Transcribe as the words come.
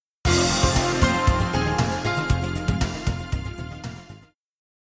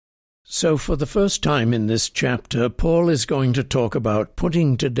So for the first time in this chapter, Paul is going to talk about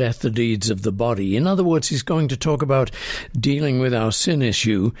putting to death the deeds of the body. In other words, he's going to talk about dealing with our sin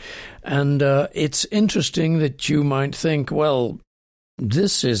issue. And it's interesting that you might think, well,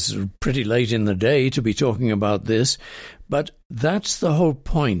 this is pretty late in the day to be talking about this, but that's the whole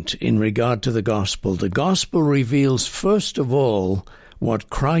point in regard to the gospel. The gospel reveals, first of all, what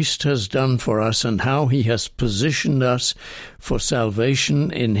Christ has done for us and how he has positioned us for salvation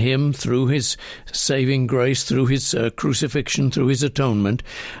in him through his saving grace, through his crucifixion, through his atonement,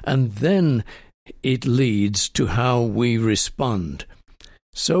 and then it leads to how we respond.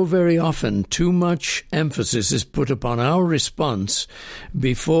 So very often, too much emphasis is put upon our response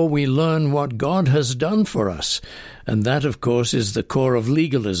before we learn what God has done for us. And that, of course, is the core of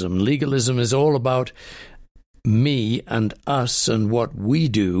legalism. Legalism is all about me and us and what we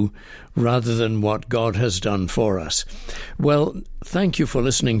do rather than what God has done for us. Well, thank you for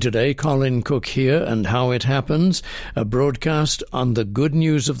listening today. Colin Cook here, and How It Happens, a broadcast on the good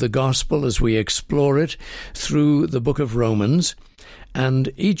news of the gospel as we explore it through the book of Romans.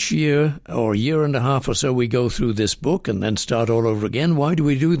 And each year, or year and a half or so, we go through this book and then start all over again. Why do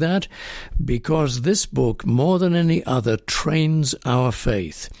we do that? Because this book, more than any other, trains our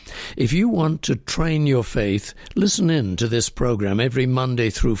faith. If you want to train your faith, listen in to this program every Monday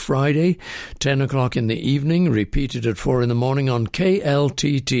through Friday, 10 o'clock in the evening, repeated at 4 in the morning on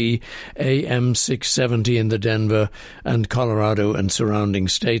KLTT AM 670 in the Denver and Colorado and surrounding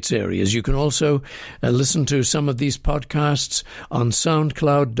states areas. You can also listen to some of these podcasts on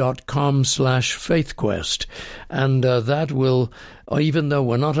soundcloud.com/faithquest, and that will, even though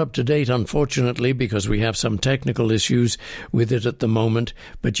we're not up to date, unfortunately, because we have some technical issues with it at the moment,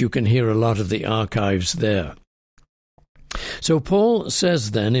 but you can hear a lot of the archives there. So Paul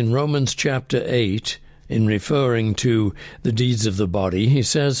says then in Romans chapter 8, in referring to the deeds of the body, he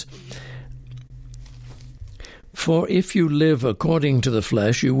says, "For if you live according to the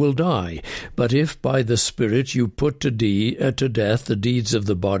flesh, you will die. But if by the Spirit you put to death the deeds of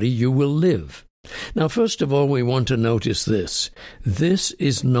the body, you will live." Now, first of all, we want to notice this. This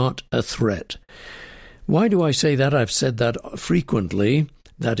is not a threat. Why do I say that? I've said that frequently.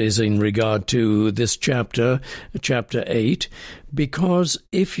 That is in regard to this chapter 8, because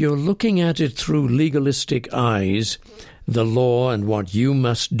if you're looking at it through legalistic eyes, the law and what you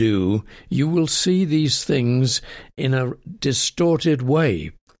must do, you will see these things in a distorted way.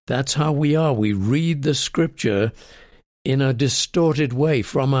 That's how we are. We read the Scripture in a distorted way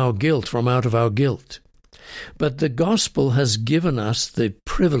from our guilt, from out of our guilt. But the gospel has given us the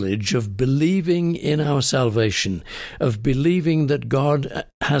privilege of believing in our salvation, of believing that God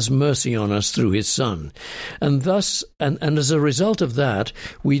has mercy on us through his Son. And thus, and as a result of that,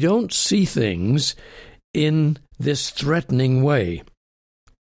 we don't see things in this threatening way.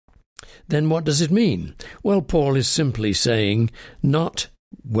 Then what does it mean? Well, Paul is simply saying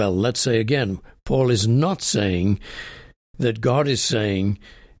let's say again, Paul is not saying that God is saying,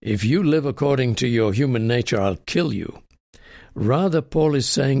 if you live according to your human nature, I'll kill you. Rather, Paul is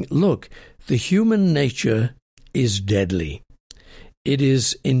saying, look, the human nature is deadly. It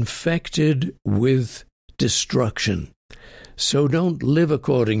is infected with destruction. So don't live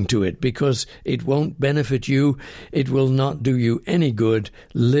according to it, because it won't benefit you. It will not do you any good.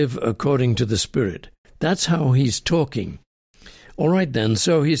 Live according to the Spirit. That's how he's talking. All right then,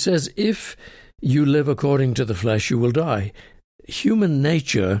 so he says, if you live according to the flesh, you will die. Human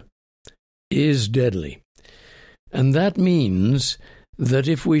nature is deadly. And that means that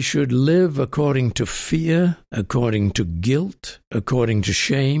if we should live according to fear, according to guilt, according to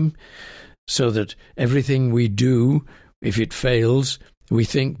shame, so that everything we do, if it fails, we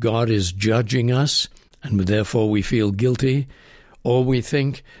think God is judging us, and therefore we feel guilty, or we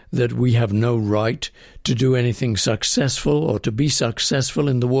think that we have no right to do anything successful or to be successful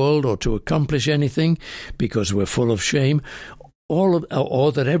in the world or to accomplish anything because we're full of shame, or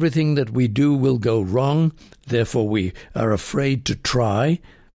that everything that we do will go wrong, therefore we are afraid to try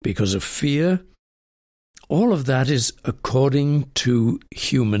because of fear. All of that is according to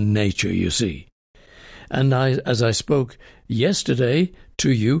human nature, you see. And as I spoke yesterday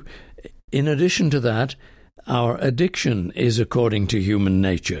to you, in addition to that, our addiction is according to human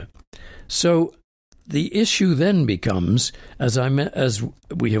nature. So the issue then becomes, as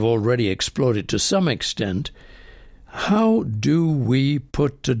we have already explored it to some extent, how do we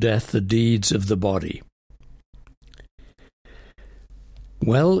put to death the deeds of the body?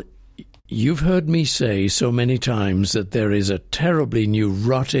 Well, you've heard me say so many times that there is a terribly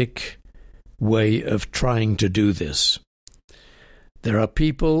neurotic way of trying to do this. There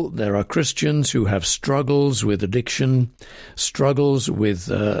are Christians who have struggles with addiction, struggles with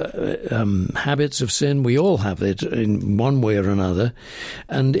habits of sin. We all have it in one way or another.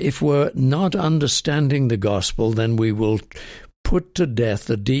 And if we're not understanding the gospel, then we will put to death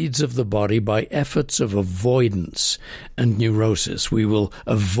the deeds of the body by efforts of avoidance and neurosis. We will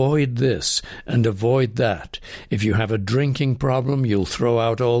avoid this and avoid that. If you have a drinking problem, you'll throw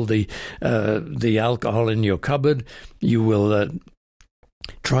out all the alcohol in your cupboard. You will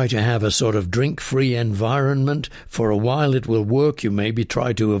try to have a sort of drink-free environment. For a while it will work. You maybe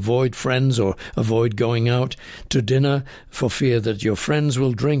try to avoid friends or avoid going out to dinner for fear that your friends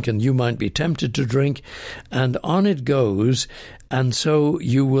will drink and you might be tempted to drink. And on it goes. And so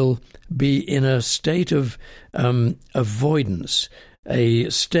you will be in a state of avoidance, a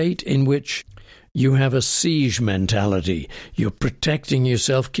state in which you have a siege mentality. You're protecting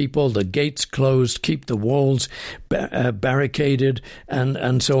yourself, keep all the gates closed, keep the walls barricaded,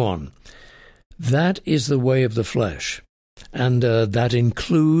 and so on. That is the way of the flesh. And that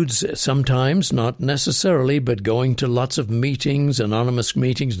includes sometimes, not necessarily, but going to lots of meetings, anonymous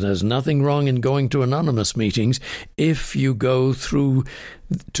meetings. There's nothing wrong in going to anonymous meetings if you go to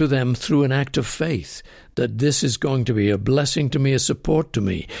them through an act of faith, that this is going to be a blessing to me, a support to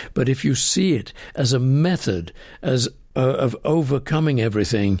me. But if you see it as a method of overcoming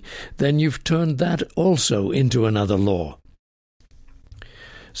everything, then you've turned that also into another law.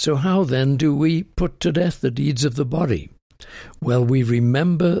 So how then do we put to death the deeds of the body? Well, we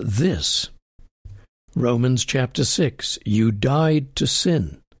remember this. Romans chapter 6, you died to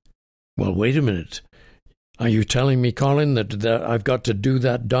sin. Well, wait a minute. Are you telling me, Colin, that I've got to do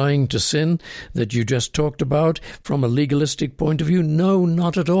that dying to sin that you just talked about from a legalistic point of view? No,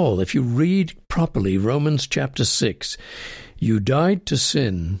 not at all. If you read properly Romans chapter 6, you died to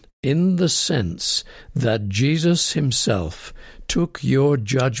sin in the sense that Jesus himself took your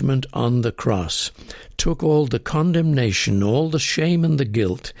judgment on the cross, took all the condemnation, all the shame and the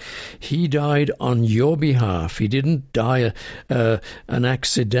guilt. He died on your behalf. He didn't die an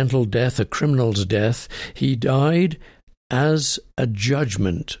accidental death, a criminal's death. He died as a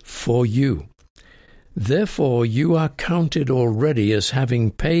judgment for you. Therefore, you are counted already as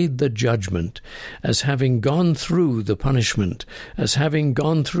having paid the judgment, as having gone through the punishment, as having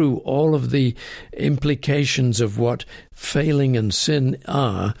gone through all of the implications of what failing and sin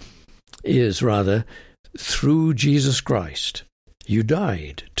is through Jesus Christ. You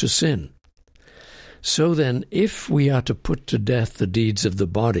died to sin. So then, if we are to put to death the deeds of the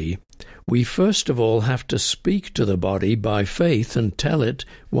body, we first of all have to speak to the body by faith and tell it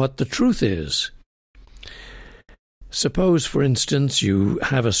what the truth is. Suppose, for instance, you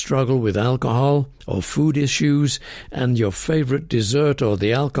have a struggle with alcohol or food issues, and your favorite dessert or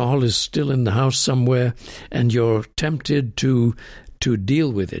the alcohol is still in the house somewhere, and you're tempted to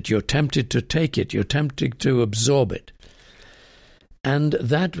deal with it. You're tempted to take it. You're tempted to absorb it. And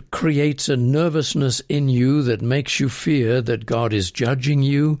that creates a nervousness in you that makes you fear that God is judging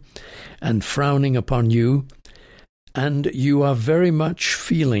you and frowning upon you. And you are very much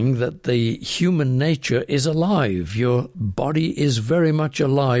feeling that the human nature is alive. Your body is very much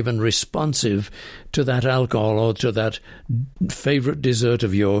alive and responsive to that alcohol or to that favorite dessert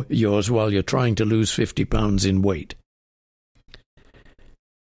of yours while you're trying to lose 50 pounds in weight.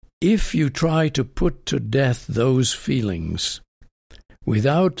 If you try to put to death those feelings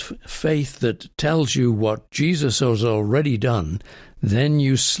without faith that tells you what Jesus has already done, then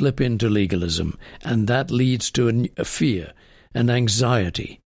you slip into legalism, and that leads to a fear and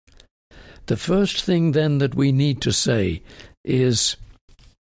anxiety. The first thing then that we need to say is,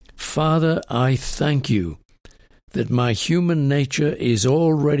 Father, I thank you that my human nature is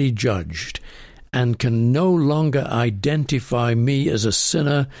already judged and can no longer identify me as a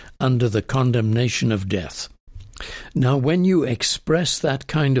sinner under the condemnation of death. Now, when you express that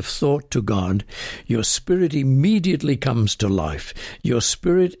kind of thought to God, your spirit immediately comes to life. Your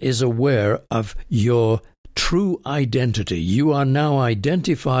spirit is aware of your true identity. You are now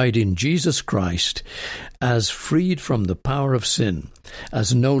identified in Jesus Christ as freed from the power of sin,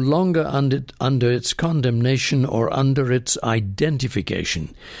 as no longer under its condemnation or under its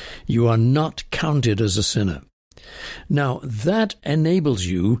identification. You are not counted as a sinner. Now, that enables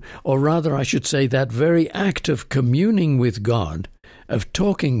you, or rather I should say that very act of communing with God, of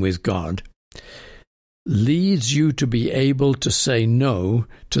talking with God, leads you to be able to say no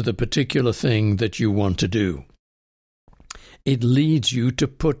to the particular thing that you want to do. It leads you to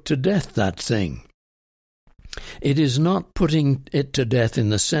put to death that thing. It is not putting it to death in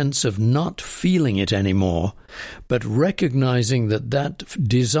the sense of not feeling it anymore, but recognizing that that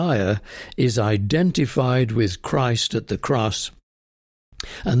desire is identified with Christ at the cross,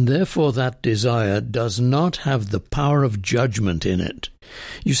 And therefore that desire does not have the power of judgment in it.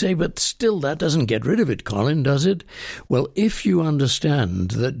 You say, but still that doesn't get rid of it, Colin, does it? Well, if you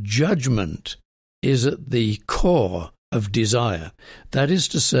understand that judgment is at the core of desire, that is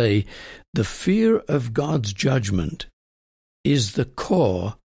to say, the fear of God's judgment is the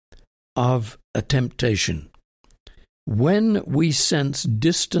core of a temptation. When we sense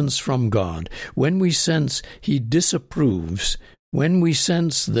distance from God, when we sense He disapproves, when we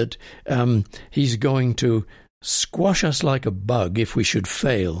sense that He's going to squash us like a bug if we should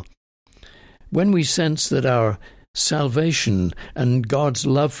fail, when we sense that our salvation and God's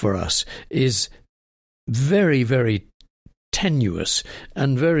love for us is very, very tenuous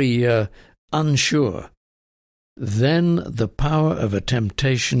and very unsure, then the power of a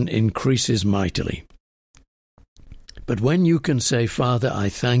temptation increases mightily. But when you can say, Father, I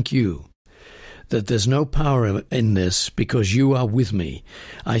thank you that there's no power in this because you are with me.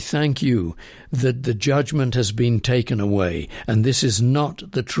 I thank you that the judgment has been taken away and this is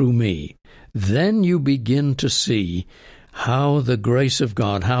not the true me. Then you begin to see how the grace of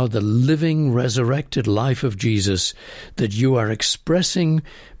God, how the living, resurrected life of Jesus that you are expressing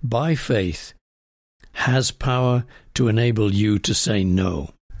by faith has power to enable you to say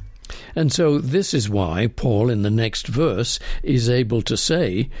no. And so this is why Paul in the next verse is able to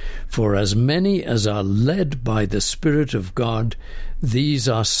say, for as many as are led by the Spirit of God, these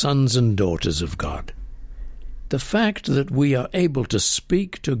are sons and daughters of God. The fact that we are able to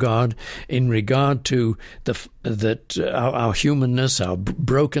speak to God in regard to our humanness, our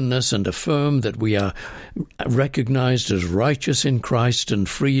brokenness, and affirm that we are recognized as righteous in Christ and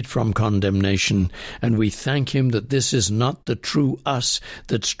freed from condemnation, and we thank Him that this is not the true us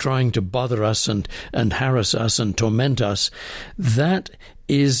that's trying to bother us and harass us and torment us, that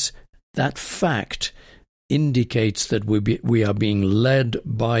fact indicates that we are being led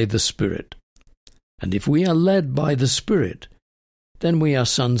by the Spirit. And if we are led by the Spirit, then we are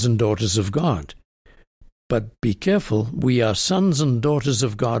sons and daughters of God. But be careful, we are sons and daughters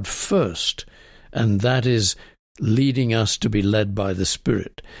of God first, and that is leading us to be led by the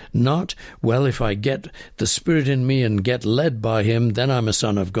Spirit. Not, well, if I get the Spirit in me and get led by Him, then I'm a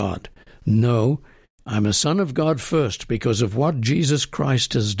son of God. No, I'm a son of God first because of what Jesus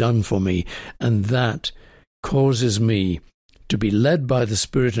Christ has done for me, and that causes me to be led by the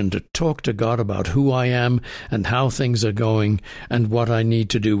Spirit and to talk to God about who I am and how things are going and what I need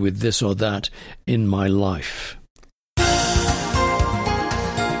to do with this or that in my life.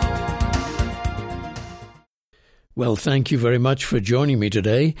 Well, thank you very much for joining me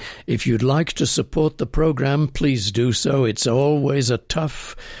today. If you'd like to support the program, please do so. It's always a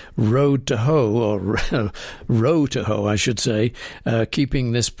tough road to hoe, or row to hoe, I should say,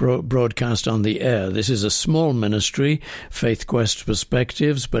 keeping this broadcast on the air. This is a small ministry, Faith Quest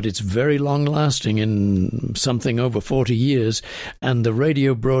Perspectives, but it's very long-lasting in something over 40 years, and the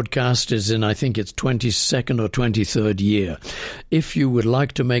radio broadcast is in, I think it's 22nd or 23rd year. If you would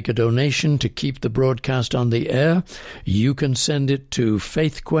like to make a donation to keep the broadcast on the air, you can send it to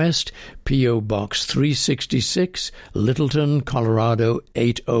Faith Quest, P.O. Box 366, Littleton, Colorado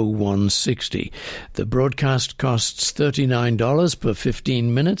 80160. The broadcast costs $39 per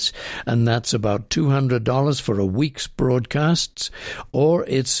 15 minutes, and that's about $200 for a week's broadcasts, or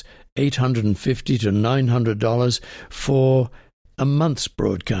it's $850 to $900 for a month's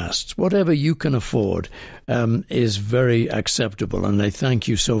broadcasts. Whatever you can afford is very acceptable, and I thank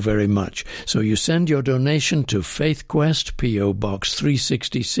you so very much. So you send your donation to Faith Quest, P.O. Box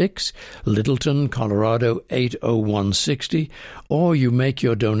 366, Littleton, Colorado 80160, or you make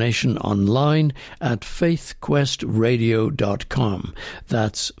your donation online at faithquestradio.com.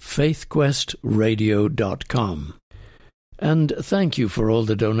 That's faithquestradio.com. And thank you for all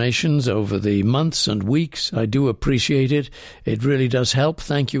the donations over the months and weeks. I do appreciate it. It really does help.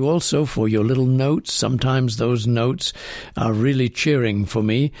 Thank you also for your little notes. Sometimes those notes are really cheering for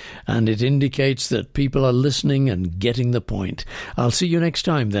me, and it indicates that people are listening and getting the point. I'll see you next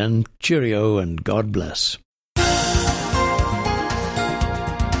time then. Cheerio and God bless.